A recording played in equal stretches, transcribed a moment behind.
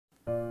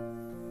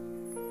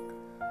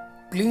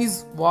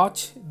Please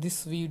watch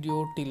this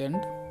video till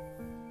end.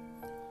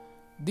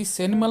 This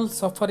animal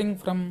suffering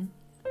from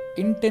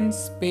intense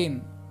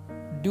pain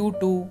due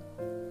to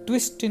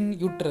twist in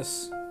uterus.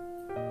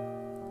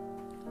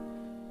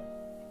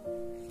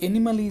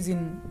 Animal is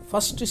in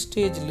first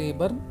stage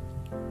labor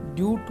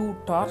due to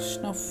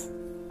torsion of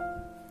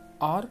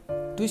or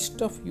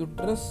twist of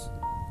uterus,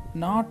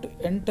 not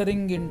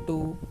entering into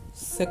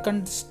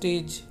second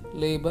stage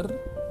labor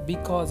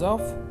because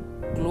of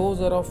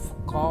closure of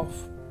calf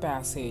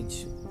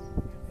passage.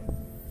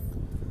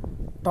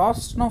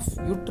 Torsion of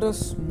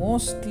uterus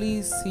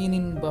mostly seen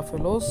in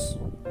buffaloes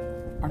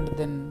and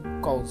then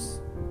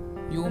cows.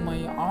 You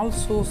may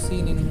also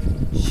seen in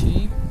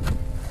sheep,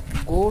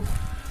 goat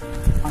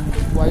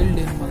and wild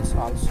animals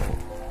also.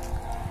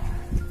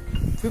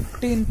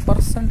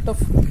 15% of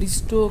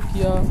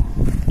dystocia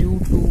due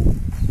to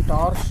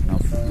torsion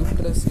of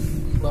uterus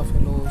in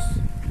buffaloes,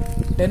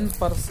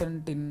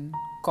 10% in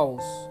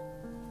cows.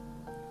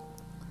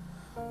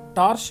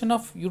 Torsion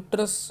of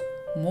uterus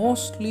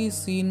mostly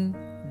seen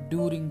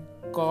during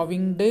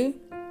calving day,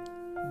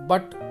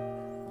 but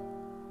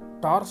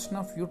torsion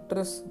of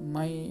uterus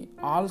may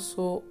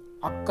also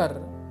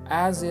occur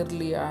as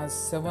early as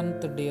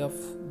 7th day of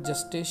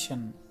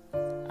gestation,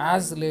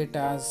 as late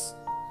as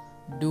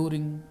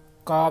during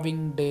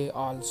calving day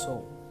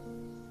also.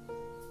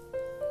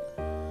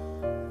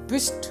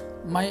 Twist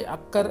may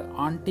occur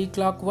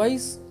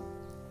anti-clockwise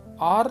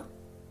or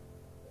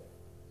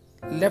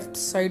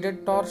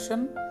left-sided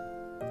torsion,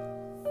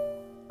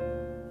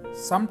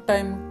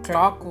 sometimes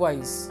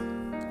clockwise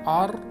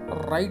or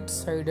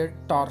right-sided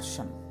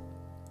torsion.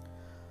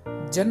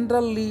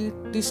 Generally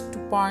twist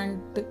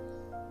point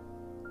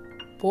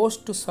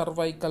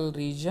post-cervical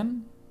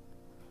region,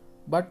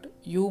 but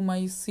you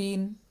may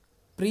see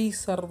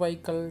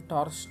pre-cervical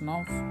torsion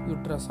of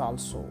uterus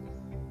also.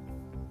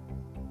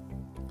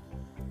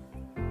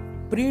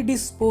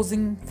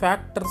 Predisposing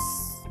factors: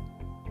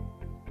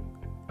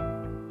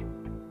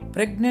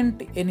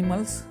 pregnant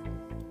animals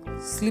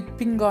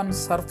slipping on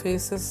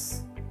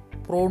surfaces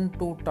prone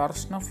to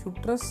torsion of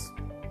uterus,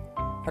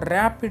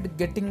 rapid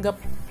getting up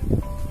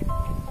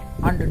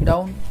and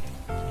down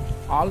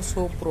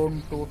also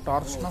prone to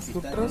torsion of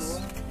uterus,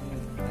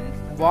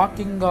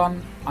 walking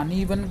on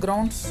uneven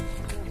grounds,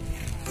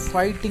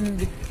 fighting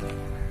with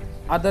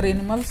other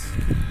animals,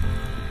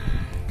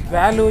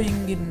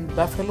 wallowing in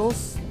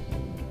buffaloes,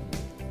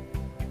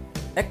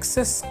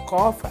 excess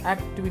cough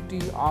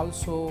activity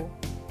also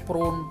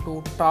prone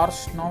to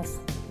torsion of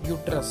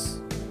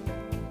uterus.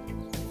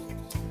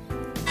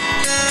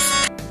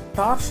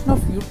 Torsion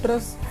of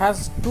uterus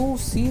has two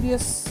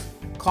serious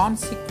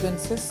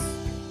consequences.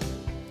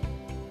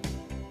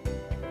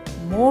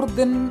 More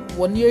than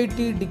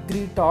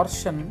 180-degree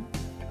torsion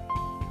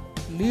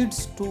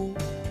leads to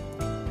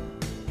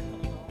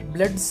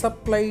blood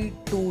supply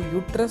to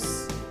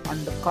uterus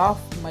and calf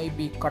may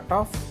be cut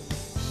off.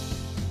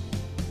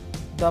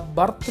 The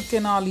birth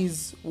canal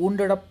is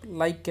wounded up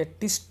like a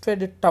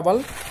twisted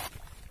towel,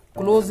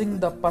 closing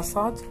the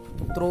passage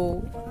through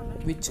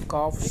which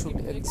calf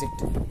should exit.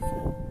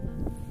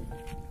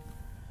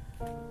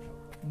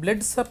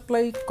 Blood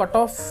supply cut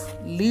off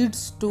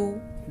leads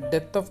to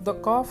death of the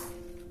calf,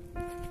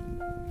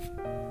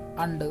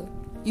 and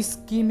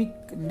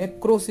ischemic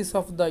necrosis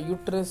of the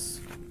uterus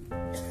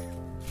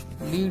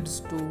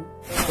leads to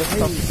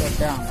death of the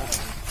dam.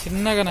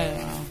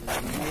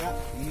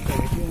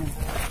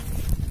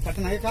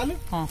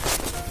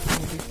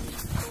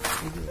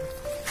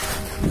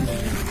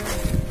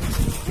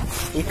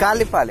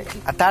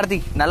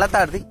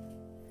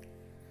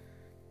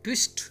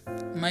 Twist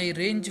may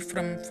range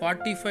from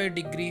 45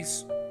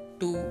 degrees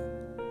to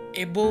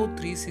above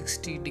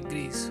 360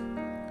 degrees.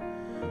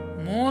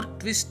 More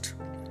twist,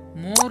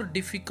 more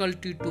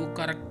difficulty to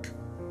correct.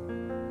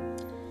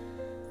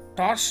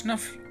 Torsion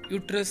of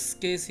uterus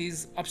case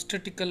is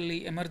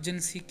obstetrically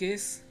emergency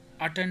case.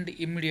 Attend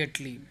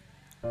immediately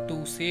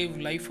to save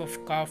life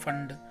of calf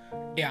and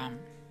dam.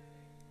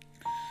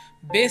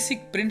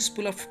 Basic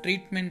principle of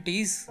treatment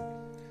is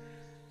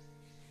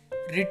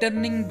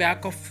returning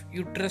back of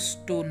uterus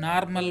to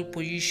normal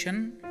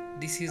position.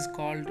 This is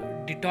called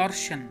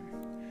detorsion,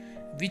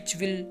 which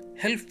will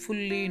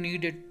helpfully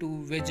needed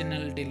to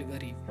vaginal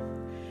delivery.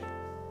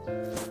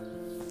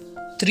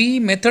 3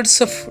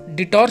 methods of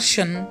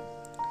detortion.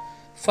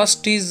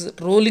 First is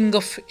rolling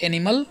of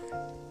animal.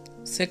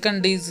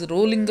 Second is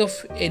rolling of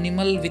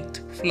animal with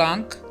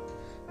flank.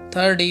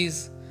 Third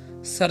is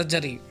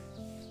surgery.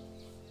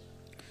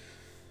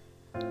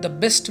 The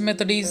best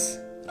method is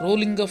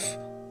rolling of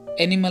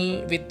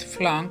animal with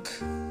flank.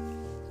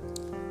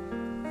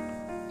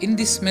 In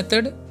this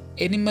method,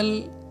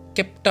 animal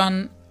kept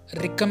on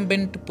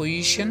recumbent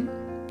position.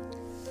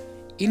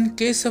 In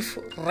case of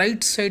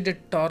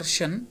right-sided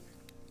torsion,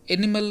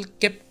 animal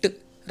kept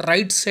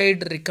right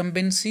side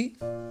recumbency.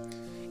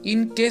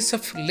 In case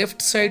of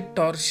left side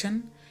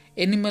torsion,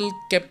 animal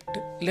kept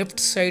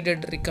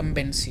left-sided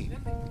recumbency.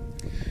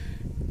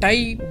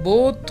 Tie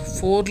both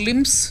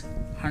forelimbs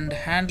and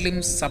hand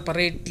limbs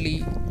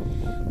separately.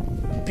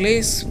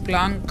 Place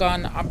flank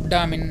on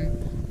abdomen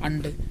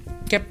and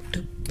kept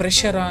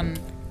pressure on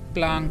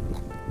plank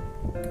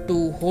to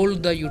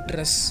hold the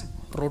uterus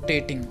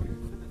rotating.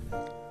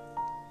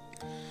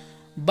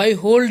 By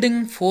holding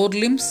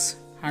forelimbs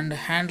and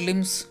hand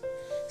limbs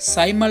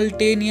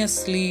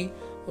simultaneously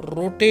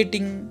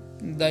rotating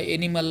the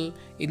animal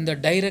in the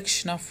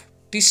direction of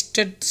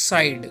twisted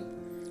side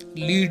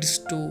leads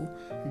to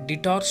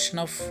torsion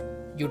of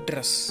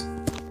uterus.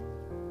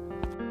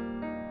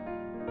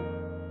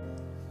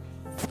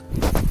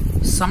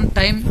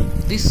 Sometimes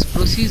this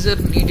procedure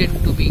needed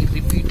to be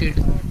repeated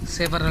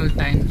several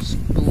times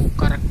to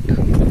correct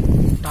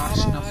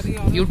torsion of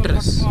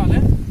uterus.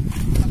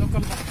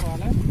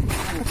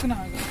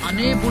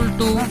 Unable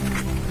to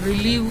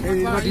relieve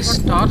this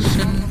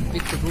torsion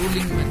with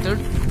ruling method,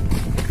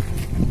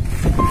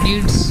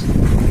 needs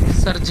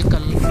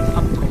surgical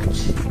approach.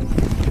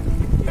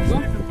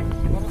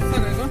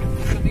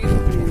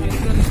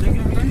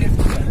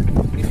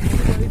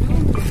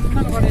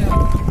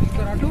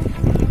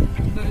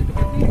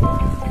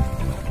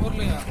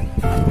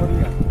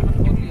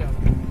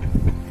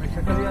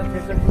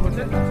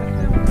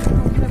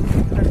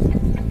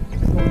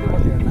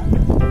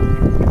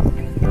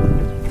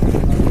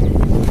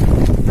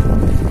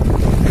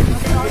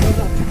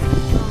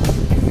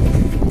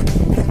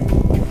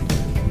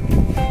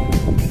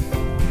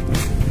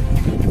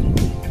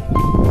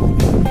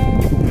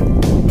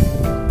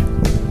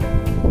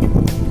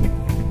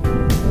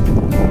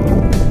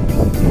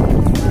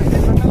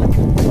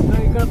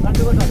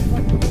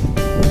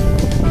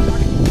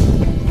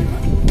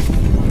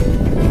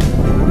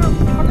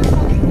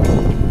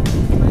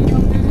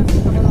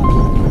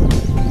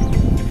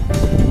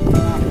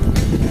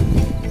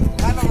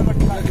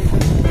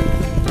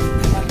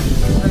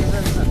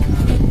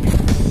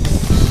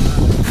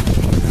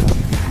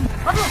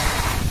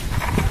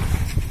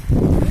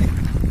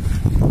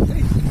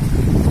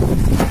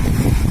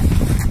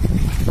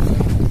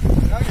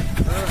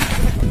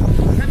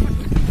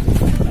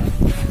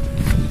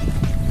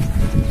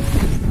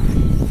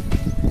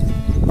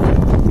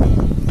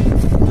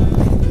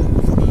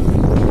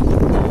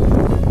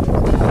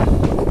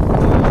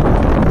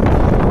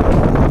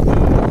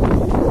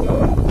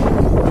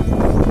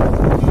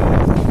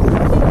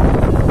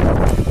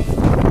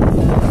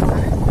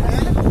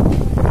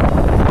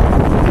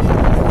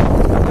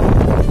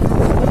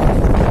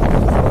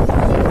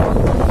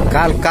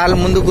 కాలు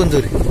ముందు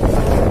గుంజూరి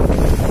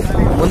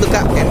ముందు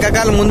వెనక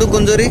కాలు ముందు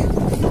గుంజూరి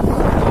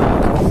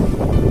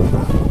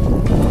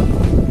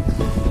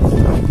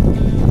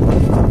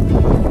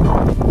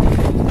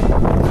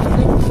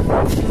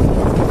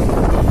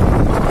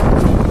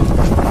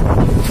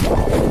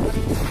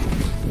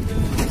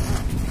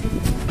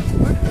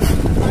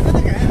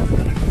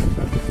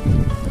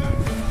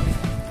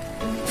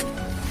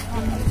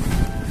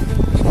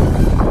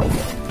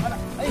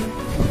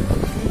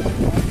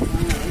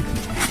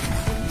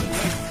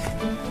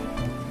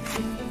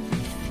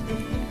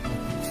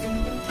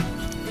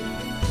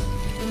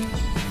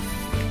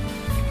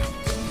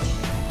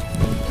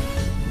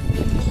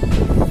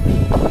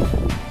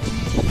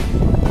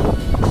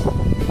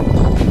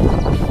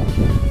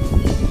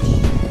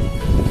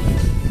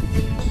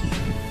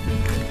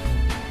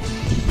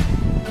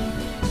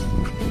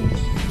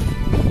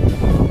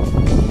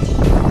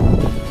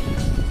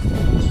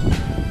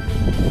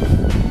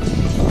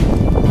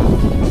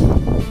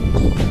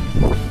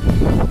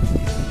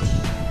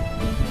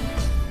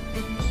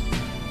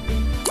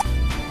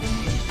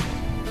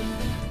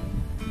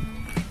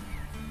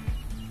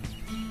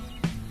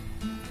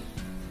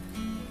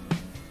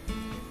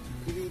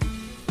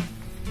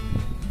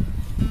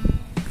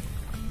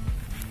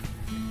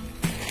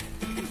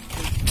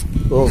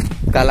वो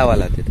काला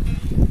वाला थे।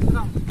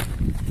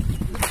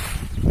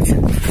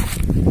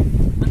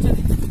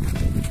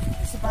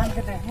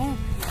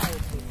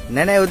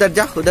 नहीं नहीं उधर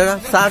जा, उधर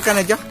सार का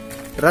नहीं जा,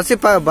 रस्सी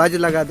पर बाजू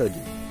लगा दो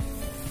जी।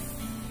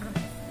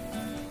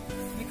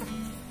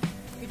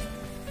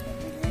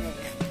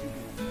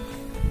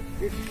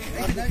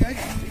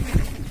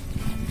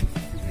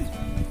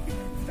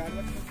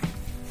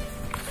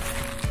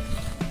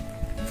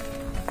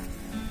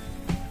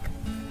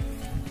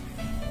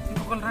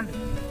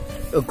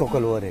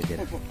 कोकल वो रहे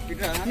तेरा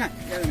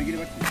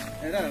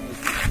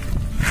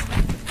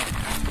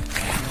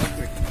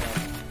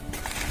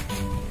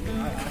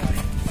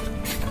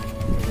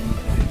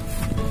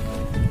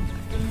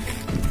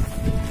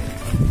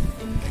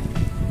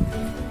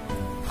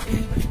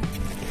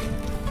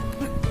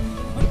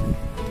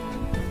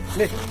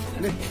ले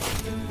ले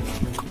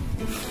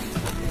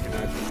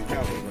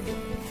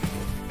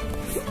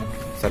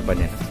सर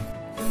बने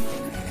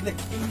ले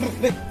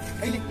ले ले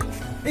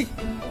ले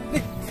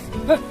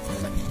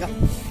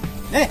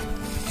ले